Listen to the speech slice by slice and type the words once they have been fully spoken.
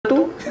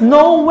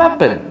no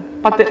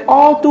weapon, but they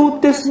all do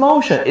this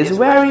motion. It's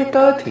very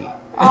dirty.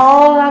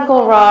 Oh,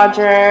 Uncle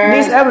Roger.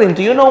 Miss Evelyn,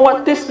 do you know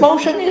what this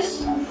motion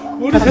is?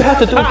 Have you had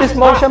to do this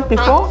motion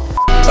before?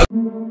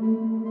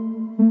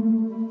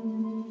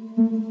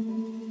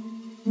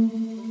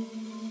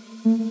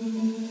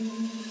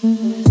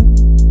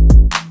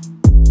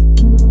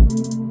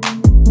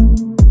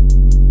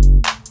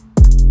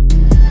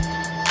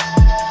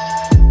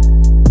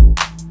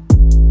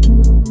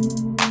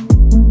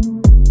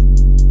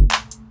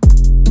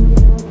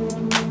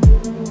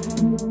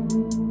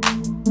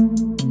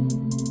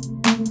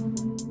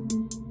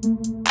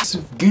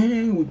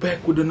 Gang, we're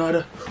back with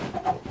another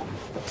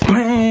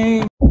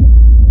bang.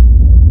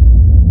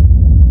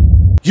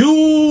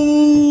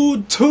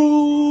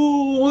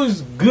 YouTube,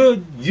 what's good?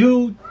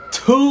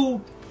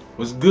 YouTube,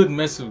 what's good,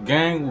 Massive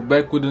Gang? We're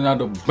back with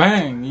another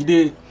bang. You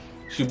did?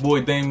 It's your boy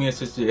Damien,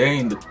 since you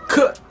ain't the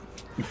cut.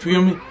 You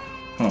feel me?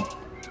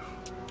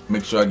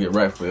 Make sure I get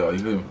right for y'all. You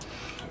feel me?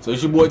 So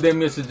it's your boy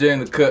Damien, since you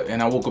ain't the cut.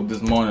 And I woke up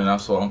this morning and I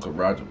saw Uncle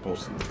Roger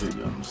posting a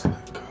video. I'm just like,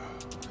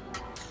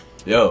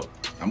 yo,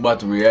 I'm about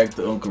to react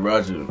to Uncle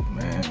Roger,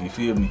 man. You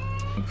feel me?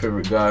 My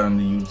favorite guy on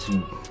the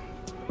YouTube.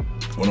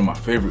 One of my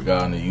favorite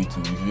guys on the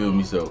YouTube, you feel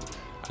me? So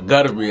I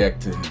gotta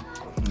react to him.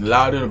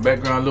 Loud in the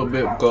background a little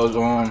bit because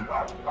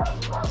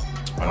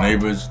my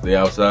neighbors, they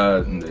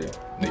outside and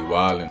they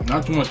wildin'.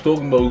 Not too much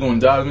talking, but we're gonna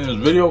dive in this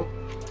video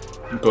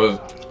because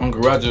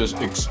Uncle Roger is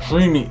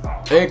extremely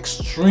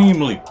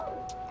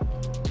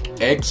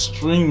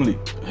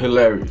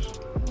hilarious.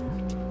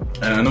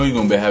 And I know you're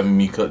gonna be having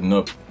me cutting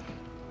up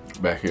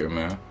back here,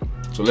 man.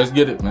 So let's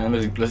get it, man.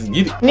 Let's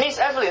get it. Miss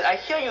Evelyn, I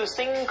hear you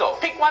single.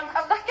 Pick one.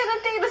 I'm not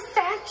gonna date the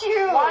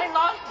statue. Why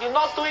not? You're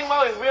not doing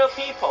well with real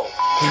people.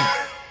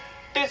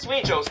 This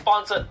video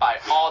sponsored by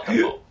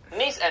Audible.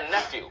 Niece and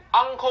nephew,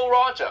 Uncle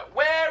Roger,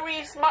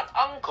 very smart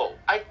uncle.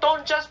 I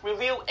don't just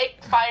review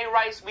egg fried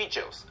rice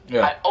videos.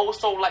 Yeah. I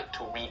also like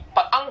to read.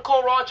 But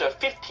Uncle Roger,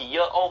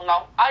 50-year-old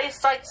now,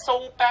 eyesight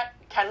so bad,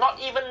 cannot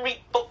even read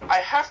book. I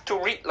have to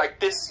read like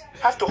this.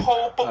 Have to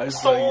hold book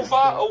so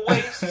far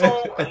away,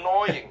 so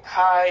annoying.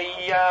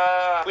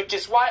 Hiya. Which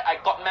is why I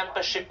got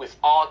membership with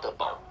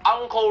Audible.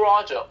 Uncle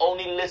Roger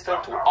only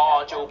listen to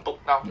audio book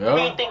now. Yeah.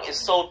 Reading is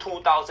so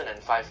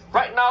 2005.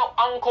 Right now,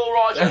 Uncle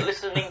Roger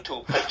listening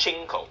to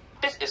Pachinko.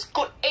 This is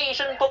good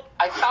Asian book.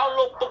 I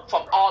download book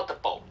from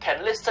Audible.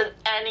 Can listen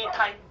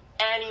anytime,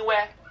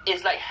 anywhere.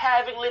 It's like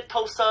having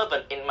little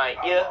servant in my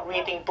ear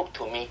reading book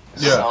to me.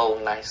 Yeah. So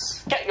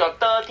nice. Get your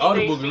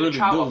 30-day free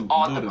trial of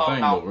Audible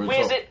now.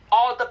 Visit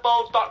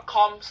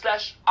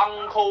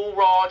audible.com/Uncle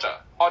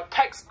Roger or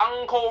text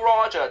Uncle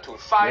Roger to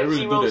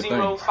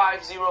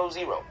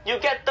 500500. You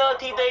get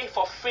 30 days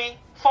for free.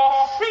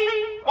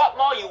 What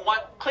more you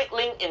want? Click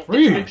link in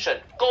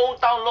description. Go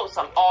download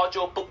some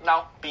audio book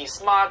now. Be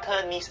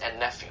smarter, niece and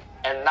nephew.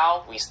 And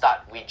now we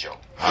start video.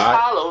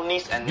 Hello,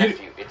 niece and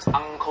nephew. It's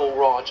Uncle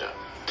Roger.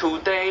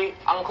 Today,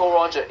 Uncle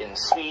Roger in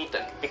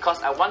Sweden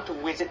because I want to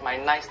visit my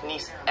nice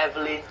niece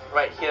Evelyn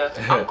right here.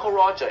 Uncle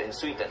Roger in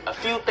Sweden. A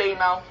few days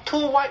now.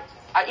 Too white.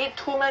 I eat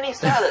too many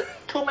salad.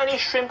 Too many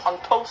shrimp on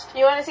toast.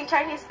 You want to see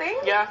Chinese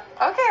things? Yeah.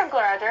 Okay, Uncle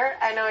Roger.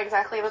 I know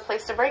exactly the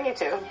place to bring you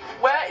to.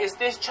 Where is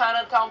this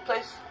Chinatown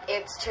place?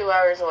 It's 2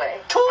 hours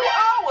away. 2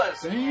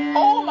 hours? Damn.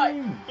 Oh my.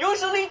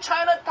 Usually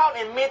Chinatown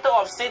in middle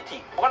of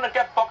city. Want to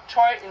get bok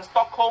choy in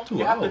Stockholm?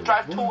 You have to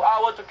drive 2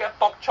 hours to get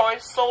bok choy.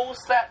 So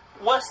sad.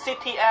 Worst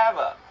city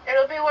ever.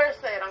 It'll be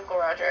worth it, Uncle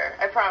Roger.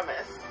 I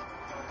promise.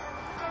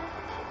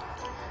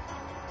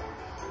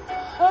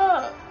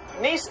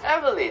 Niece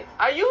Evelyn,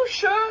 are you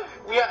sure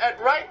we are at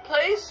right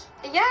place?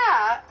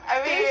 Yeah,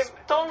 I mean... This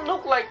don't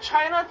look like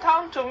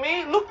Chinatown to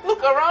me.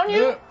 Look around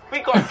you. Yeah. We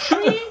got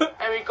tree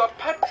and we got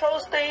petrol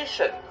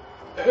station.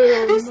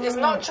 This is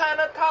not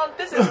Chinatown.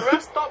 This is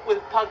rest stop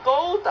with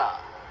pagoda.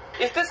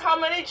 Is this how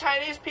many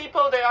Chinese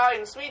people there are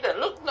in Sweden?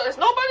 Look, there's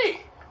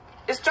nobody.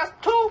 It's just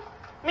two.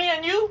 Me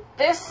and you.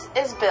 This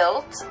is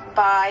built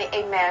by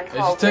a man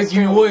called Take Mr.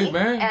 you away, Lee,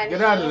 man. and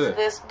Get out of he's there.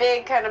 this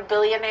big kind of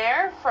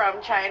billionaire from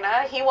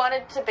China. He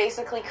wanted to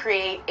basically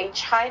create a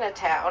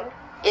Chinatown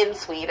in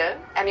Sweden,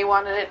 and he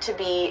wanted it to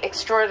be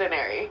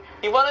extraordinary.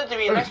 He wanted to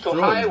be next to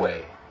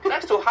highway.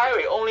 Next to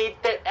highway, only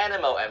dead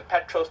animal and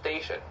petrol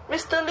station.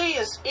 Mr. Lee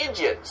is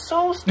idiot.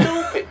 So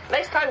stupid.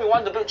 Next time you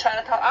want to build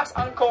Chinatown, ask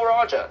Uncle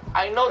Roger.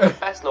 I know the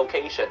best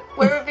location.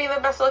 Where would be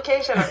the best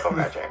location, Uncle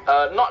Roger?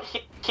 Not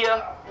here.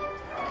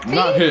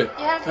 Not here.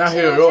 You have Not two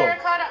here at all.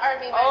 terracotta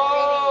army men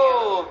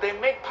Oh, they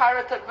make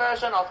pirated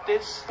version of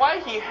this. Why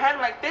he hand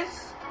like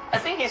this? I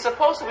think he's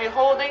supposed to be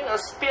holding a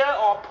spear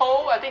or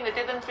pole. I think they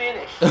didn't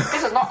finish.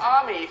 This is not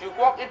army. If you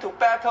walk into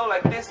battle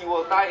like this, you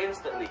will die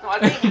instantly. No, I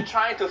think he's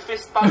trying to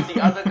fist bump the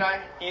other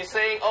guy. He's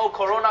saying, oh,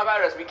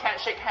 coronavirus, we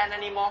can't shake hand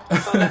anymore.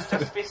 So let's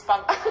just fist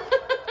bump.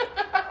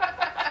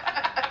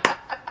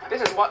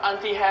 This is what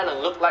Auntie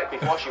Helen looked like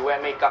before she wear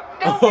makeup.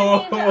 Don't be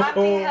mean to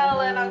Auntie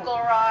Helen, Uncle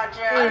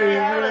Roger. Auntie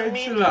Helen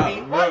mean to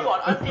me. Why you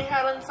on Auntie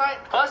Helen's side?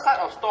 Her side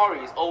of story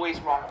is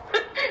always wrong.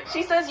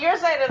 She says your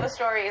side of the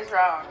story is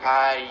wrong.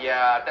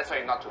 Yeah, that's why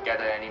you're not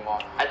together anymore.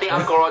 I think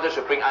Uncle Roger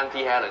should bring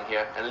Auntie Helen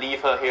here and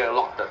leave her here and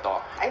lock the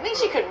door. I think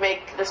she could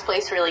make this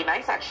place really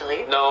nice,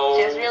 actually. No.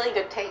 She has really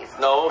good taste.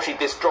 No, she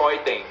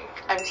destroyed things.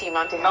 I'm Team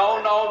Auntie No,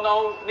 Helen.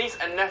 no, niece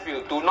and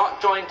nephew, do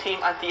not join Team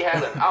Auntie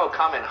Helen. I will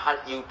come and hunt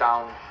you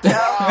down.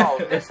 Wow,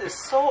 this is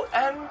so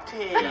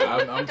empty.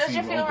 Yeah, I'm Does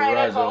you Team feel Uncle right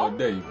at Roger all home?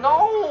 day. Man.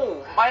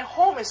 No, my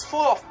home is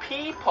full of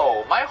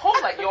people. My home,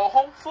 like your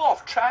home, full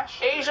of trash.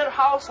 Asian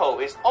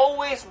household is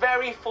always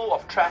very full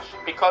of trash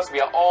because we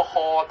are all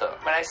hoarder.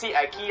 When I see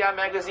IKEA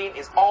magazine,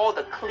 it's all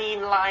the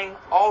clean line,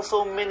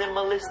 also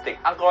minimalistic.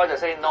 Uncle Roger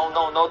say no,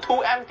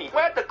 too empty.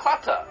 Where's the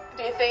clutter?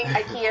 Do you think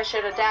IKEA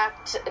should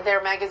adapt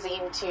their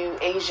magazine to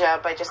Asia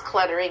by just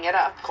cluttering it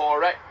up?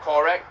 Correct,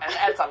 and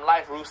add some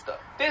live rooster.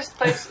 This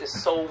place is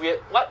so weird.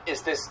 What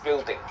is this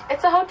building?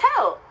 It's a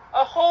hotel.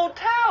 A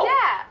hotel?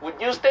 Yeah.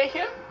 Would you stay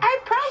here? I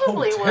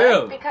probably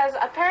Hotel. would, because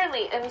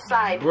apparently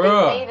inside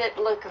Bruh. they made it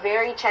look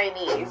very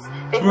Chinese.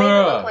 They made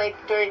it look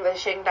like during the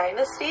Qing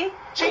Dynasty.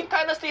 Qing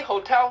Dynasty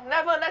Hotel,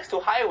 never next to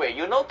highway.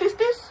 You notice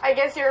this? I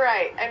guess you're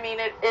right. I mean,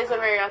 it isn't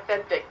very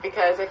authentic,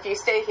 because if you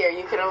stay here,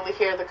 you can only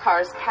hear the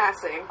cars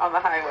passing on the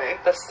highway.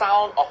 The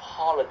sound of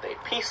holiday,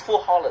 peaceful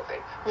holiday.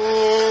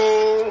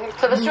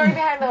 So the story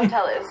behind the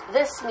hotel is,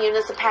 this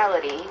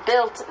municipality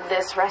built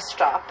this rest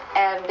stop,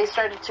 and they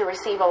started to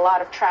receive a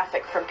lot of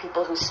traffic from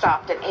people who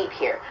stopped and ate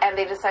here. And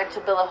they decided to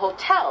build a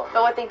hotel.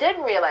 But what they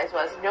didn't realize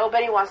was,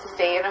 nobody wants to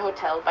stay in a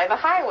hotel by the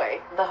highway.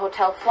 The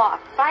hotel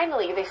flopped.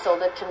 Finally, they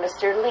sold it to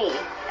Mr. Lee.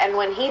 And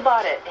when he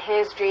bought it,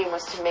 his dream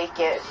was to make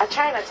it a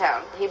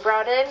Chinatown. He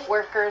brought in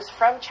workers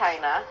from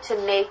China to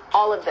make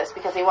all of this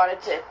because he wanted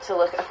it to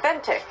look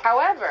authentic.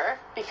 However,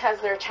 because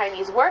they're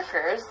Chinese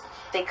workers,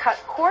 they cut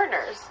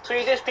corners. So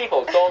these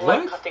people don't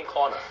like cutting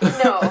corners.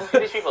 No.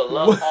 These people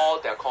love all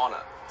their corner.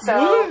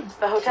 So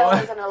the hotel What?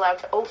 wasn't allowed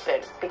to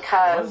open Why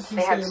because did you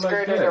they had say it like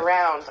skirted that?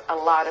 around a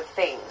lot of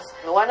things.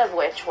 One of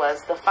which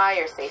was the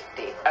fire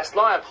safety. As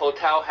long as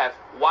hotel have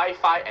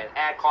Wi-Fi and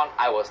aircon,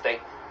 I will stay.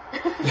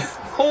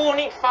 Who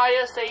need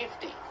fire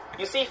safety?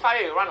 You see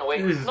fire, you run away.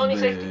 No need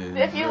safety.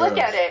 If you look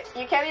at it,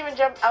 you can't even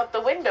jump out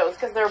the windows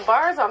because there are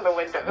bars on the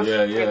windows.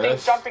 Yeah, You think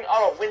that's jumping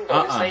out of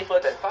window is safer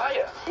than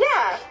fire?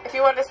 Yeah, if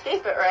you want to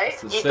escape it, right?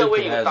 it's a Either way,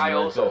 safety you hazard die right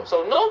also. there.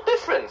 So no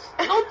difference.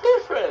 No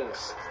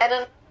difference. And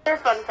another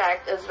fun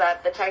fact is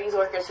that the Chinese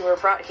workers who were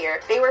brought here,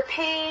 they were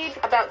paid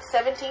about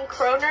 17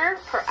 kroner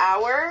per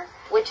hour,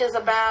 which is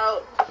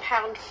about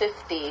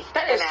 £1.50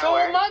 That an is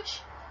hour. so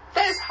much.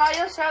 That is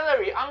highest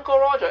salary Uncle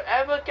Roger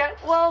ever get.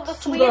 Well, the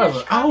 $2 Swedish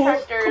an hour?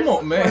 contractors Come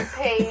on, man. were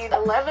paid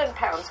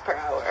 £11 per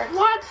hour.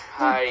 What?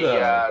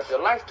 the- The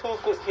life too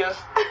good here.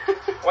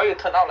 Why you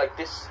turn out like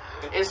this?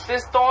 Is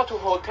this door to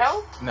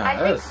hotel? Nah, I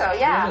think that's- so,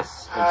 yeah.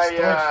 that's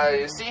extortion.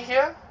 You see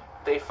here?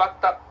 They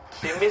fucked up.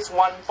 They missed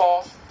one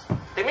ball.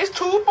 They missed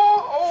two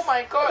ball? Oh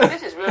my god,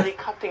 this is really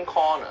cutting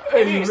corner.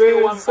 Maybe Hey, you steal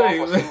man, one say,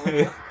 ball for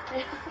souvenir. man.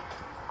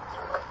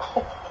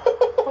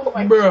 Oh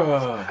my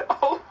Bruh.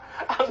 Oh,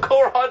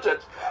 Uncle Roger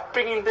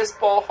bringing this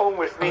ball home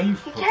with Oh, you me.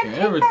 fucking can't take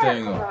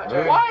everything that, up, Roger.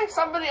 bro. Why?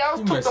 Somebody else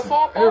You took the messing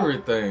 4 ball?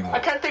 everything I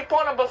up. can't take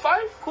ball number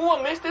 5? Who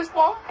will miss this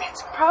ball?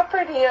 It's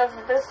property of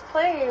this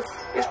place.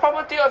 It's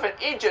property of an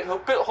idiot who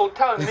built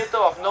hotel in the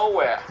middle of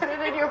nowhere. Put it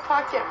in your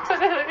pocket.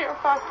 Put it in your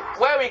pocket.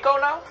 Where we go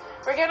now?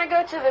 We're gonna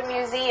go to the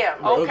museum.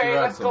 Oh. Okay, Those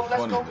guys let's go, are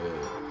let's funny, go.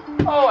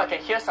 man. Oh, I can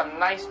hear some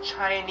nice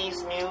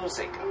Chinese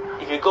music.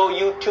 If you go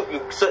YouTube,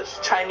 you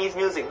search Chinese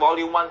music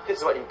volume 1, this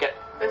is what you get.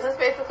 This is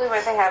basically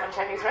what they have in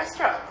Chinese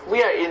restaurants.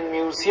 We are in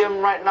museum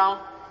right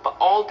now, but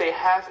all they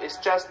have is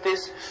just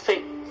this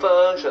fake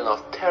version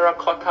of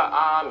Terracotta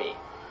Army.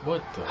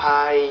 What the?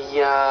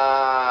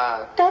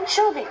 Hiya. Don't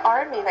show the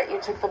army that you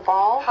took the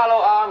ball.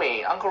 Hello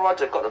Army, Uncle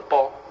Roger got the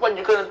ball. What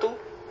you gonna do?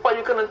 What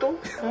you gonna do?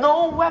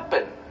 No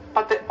weapon.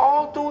 But they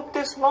all do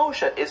this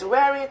motion. It's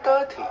very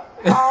dirty.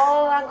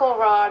 Oh, Uncle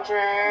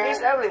Roger.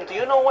 Miss Evelyn, do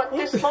you know what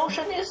this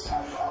motion is?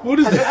 What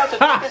is Have you had to do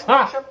that? this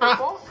motion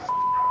before?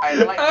 I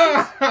like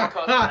this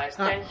because when I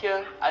stand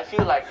here, I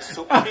feel like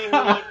Supreme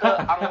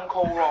Leader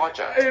Uncle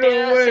Roger. Ain't no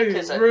Dear way,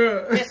 citizen,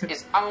 bruh. this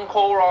is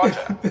Uncle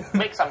Roger.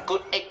 Make some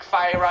good egg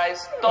fried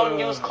rice. Don't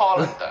use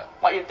colander.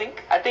 What you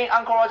think? I think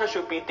Uncle Roger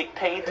should be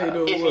dictator. Ain't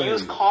no If way. you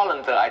use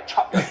colander, I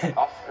chop your head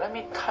off. Let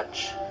me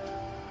touch.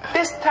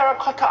 This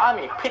terracotta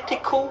army pretty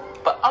cool,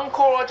 but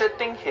Uncle Roger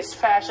think his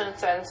fashion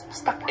sense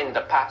stuck in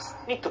the past.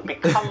 Need to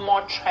become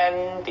more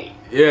trendy.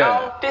 Yeah.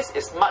 Now this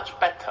is much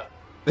better.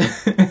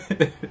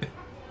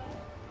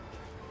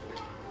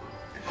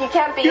 You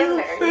can't be in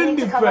there. You need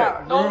to come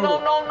out. No, Bro.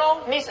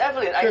 no. Miss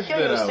Evelyn, I Check hear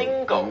that you out.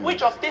 single.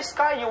 Which of this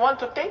guy you want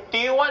to take? Do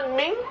you want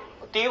Ming?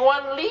 Do you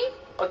want Li?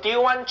 Or do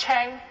you want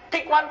Chang?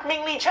 Pick one,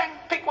 Ming, Li, Chang.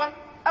 Pick one.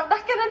 I'm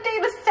not gonna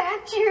date a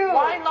statue.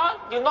 Why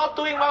not? You're not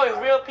doing well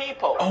with real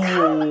people.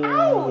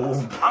 Oh,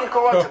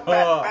 Uncle Roger,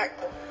 back.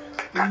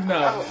 he's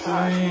not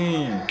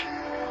playing. Uncle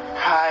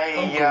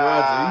Hiya.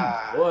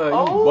 Roger, boy, he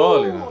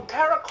balling. Oh,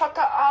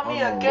 terracotta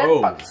army On the again,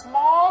 road. but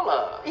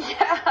smaller.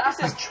 Yeah.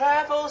 This is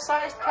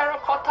travel-size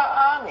terracotta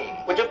army.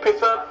 Would you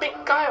prefer big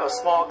guy or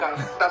small guy?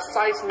 Does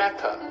size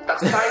matter? Does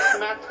size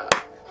matter?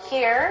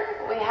 here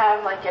we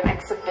have like an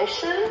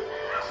exhibition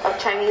of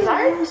Chinese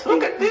art.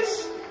 Look at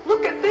this.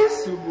 Look at this.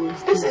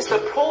 This is the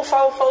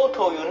profile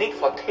photo you need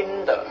for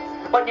Tinder.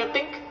 What do you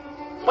think?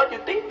 What do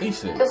you think?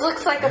 This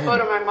looks like a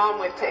photo my mom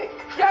would take.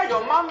 Yeah,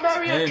 your mom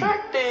very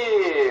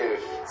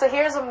attractive. So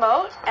here's a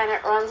moat, and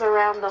it runs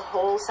around the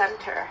whole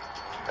center.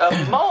 A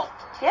moat?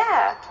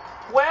 Yeah.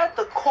 Where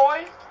the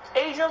koi?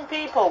 Asian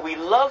people, we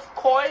love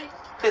koi.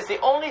 It's the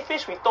only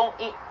fish we don't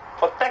eat.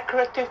 For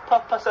decorative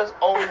purposes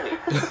only.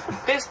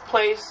 This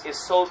place is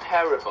so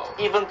terrible.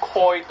 Even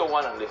koi don't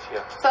want to live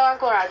here. So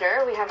Uncle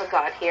Roger, we have a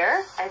god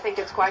here. I think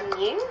it's Guan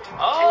Yin.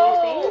 Oh.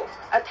 And you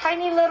see a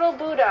tiny little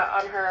Buddha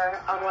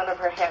on one of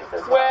her hands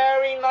as well.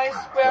 Very nice,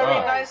 very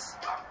nice.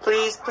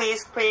 Please,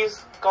 please,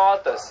 please,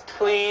 goddess,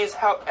 please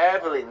help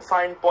Evelyn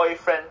find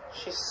boyfriend.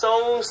 She's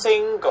so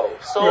single,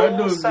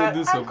 so sad.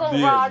 Uncle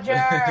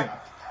Roger.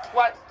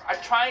 What? I'm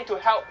trying to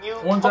help you.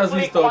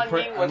 Hopefully Guan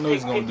Yin will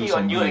take pity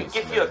on you and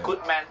give you a good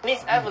man.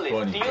 Miss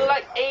Evelyn, do you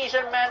like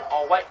Asian man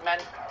or white man?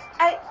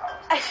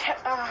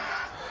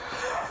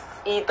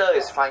 Either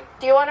is fine.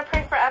 Do you want to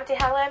pray for Auntie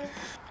Helen?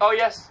 Oh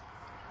yes.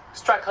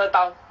 Strike her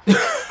down.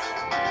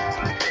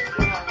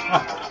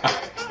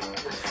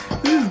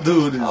 This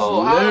dude is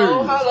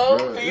hilarious, hello.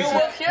 bro. Do you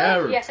work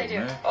here? Yes, I do.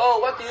 Man. Oh,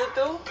 what do you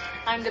do?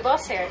 I'm the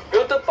boss here.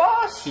 You're the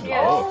boss?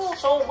 Yes. Oh,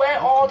 so where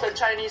are the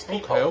Chinese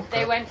people? Okay.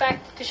 They went back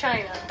to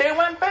China. They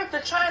went back to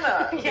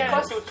China Yes.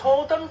 because you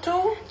told them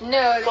to?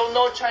 No, So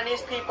no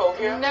Chinese people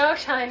here? no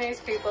Chinese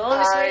people,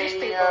 only Swedish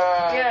people.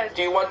 Yes.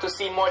 Do you want to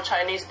see more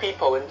Chinese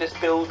people in this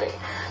building?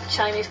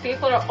 Chinese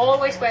people are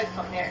always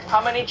welcome here.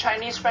 How many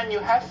Chinese friends you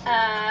have?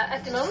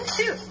 At the moment,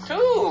 2. 2?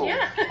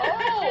 Yeah.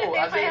 Oh,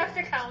 if I have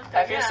to count them.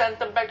 have you yeah. sent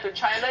them back to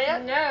China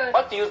yet? No.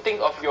 What do you think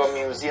of your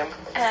museum?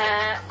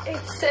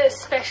 It's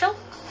special.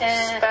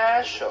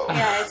 Special.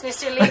 Yeah, it's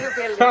Mr. Lee who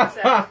built it.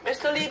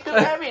 So. Mr. Lee built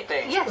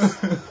everything. Yes.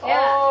 Yeah.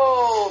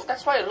 Oh,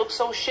 that's why it looks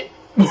so shit.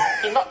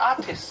 He's not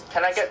artist.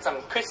 Can I get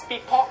some crispy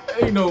pork?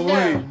 Ain't no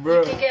way, No, bro.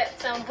 you can get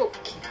some book.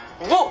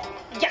 Vuk.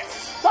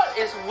 Yes. What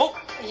is vuk?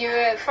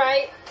 You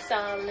fry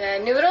some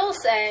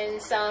noodles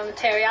and some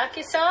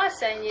teriyaki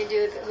sauce, and you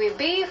do it with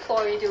beef,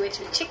 or you do it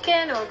with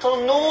chicken, or So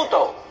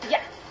noodle.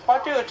 yeah. Why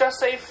do you just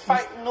say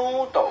fried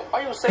noodle?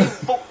 Why you say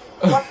vuk?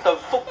 What the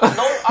fuck?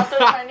 No other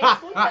Chinese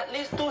food? At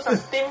least do some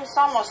dim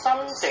sum or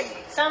something.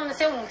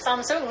 Samsung.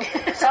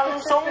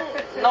 Samsung?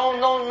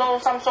 No,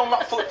 Samsung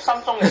not food.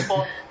 Samsung is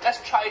phone. Let's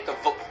try the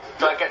vuk.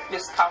 Do I get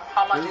discount?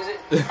 How much is it?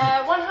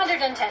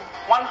 110.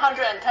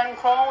 110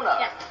 kroner.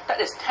 Yeah.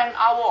 That is 10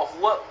 hours of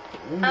work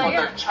for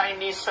yeah. the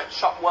Chinese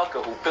sweatshop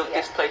worker who built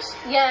this place.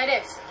 Yeah,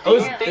 it is. Oh,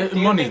 Yeah.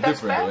 money is that's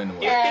different fair? though,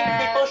 anyway. You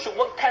think people should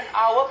work 10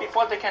 hours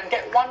before they can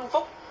get one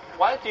vuk?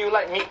 Why do you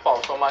like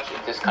meatballs so much in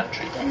this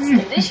country? It's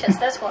delicious,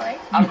 that's why.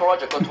 Uncle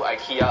Roger go to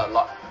IKEA a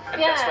lot.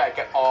 And that's Yeah. where I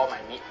get all my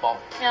meatball.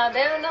 Yeah,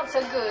 they're not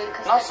so good.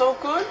 'Cause Not so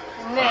good?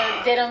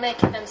 No, they don't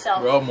make it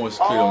themselves. We're almost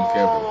straight on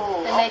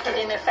camera. They make it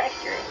in a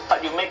factory.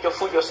 But you make your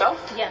food yourself?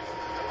 Yeah,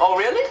 Oh,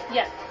 really?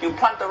 yeah. You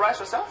plant the rice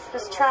yourself?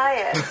 Just try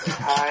it.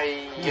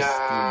 You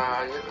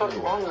thought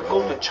you want to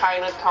go to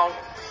Chinatown.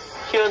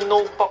 Here,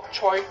 no bok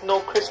choy, no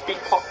crispy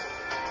pork.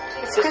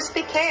 It's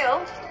crispy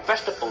kale.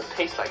 Vegetable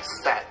tastes like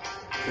sand.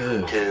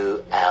 Ugh.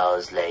 2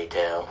 hours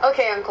later.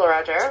 Okay, Uncle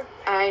Roger.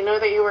 I know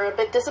that you were a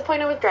bit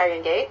disappointed with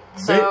Dragon Gate,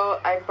 so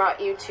I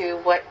brought you to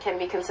what can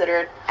be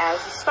considered as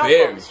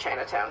Stockholm's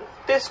Chinatown.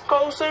 This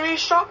grocery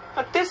shop?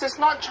 But this is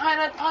not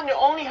Chinatown. You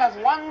only have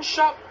one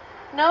shop.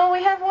 No,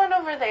 we have one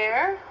over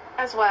there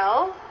as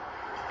well.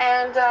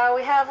 And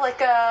we have like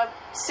a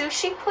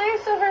sushi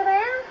place over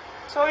there.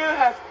 So you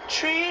have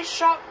 3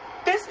 shops.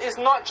 This is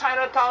not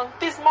Chinatown.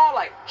 This is more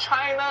like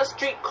China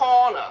street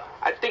corner.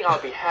 I think I'll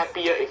be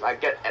happier if I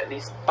get at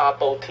least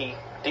bubble tea.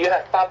 Do you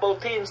have bubble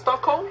tea in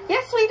Stockholm?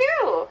 Yes, we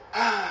do.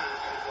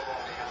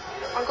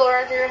 Uncle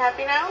Roger, you're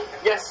happy now?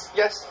 Yes.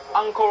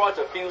 Uncle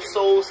Roger feels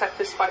so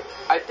satisfied.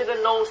 I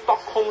didn't know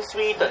Stockholm,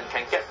 Sweden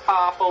can get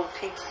bubble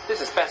tea.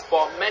 This is best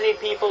ball. Many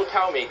people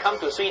tell me, come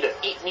to Sweden,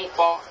 eat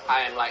meatball.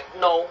 I am like,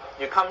 no,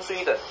 you come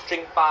Sweden,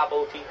 drink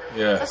bubble tea.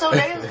 Yeah. This whole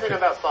day has been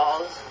about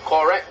balls.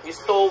 Correct. You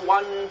stole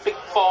one big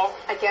ball.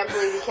 I can't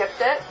believe you kept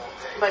it,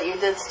 but you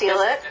did steal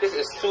it This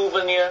is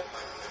souvenir.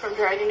 from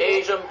Dragon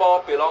Gate. Asian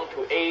ball belong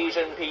to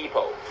Asian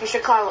people. You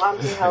should call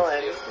Auntie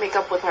Helen. Make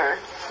up with her.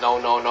 No.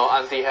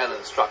 Auntie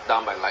Helen struck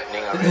down by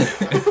lightning already.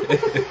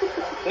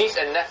 Niece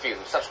and nephew,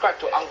 subscribe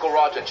to Uncle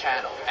Roger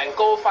channel and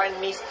go find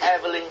Niece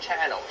Evelyn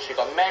channel. She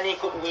got many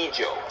good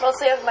videos.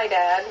 Mostly of my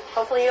dad.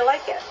 Hopefully you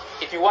like it.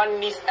 If you want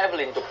Niece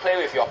Evelyn to play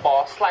with your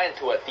ball, slide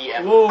into a DM.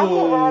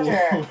 Uncle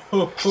Roger.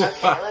 Okay,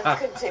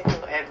 let's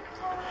continue. And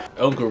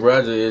Uncle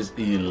Roger is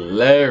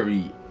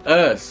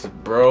hilarious,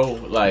 bro.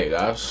 Like,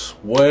 I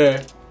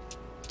swear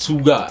to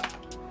God,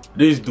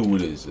 this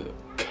dude is a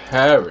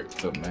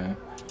character, man.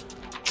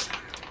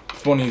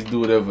 Funniest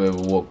dude ever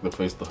walked the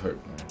face to hurt,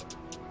 man.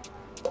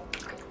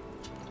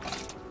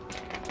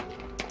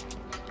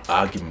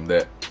 I'll give him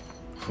that.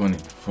 Funny,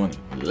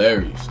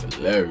 hilarious.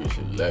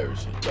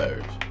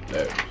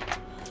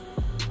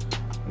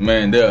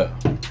 Man, there.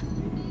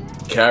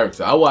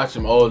 character. I watch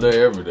him all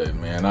day, every day,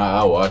 man.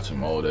 I watch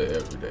him all day,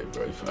 every day,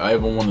 bro. If I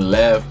ever want to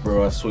laugh,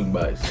 bro, I swing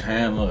by his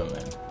channel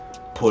and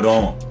put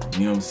on.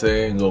 You know what I'm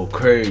saying? Go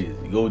crazy,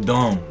 go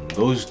dumb,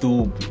 go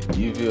stupid.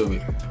 You feel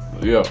me?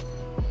 Yeah.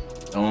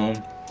 Oh,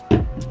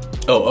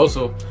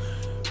 also,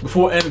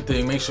 before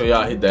anything, make sure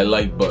y'all hit that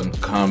like button,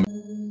 comment.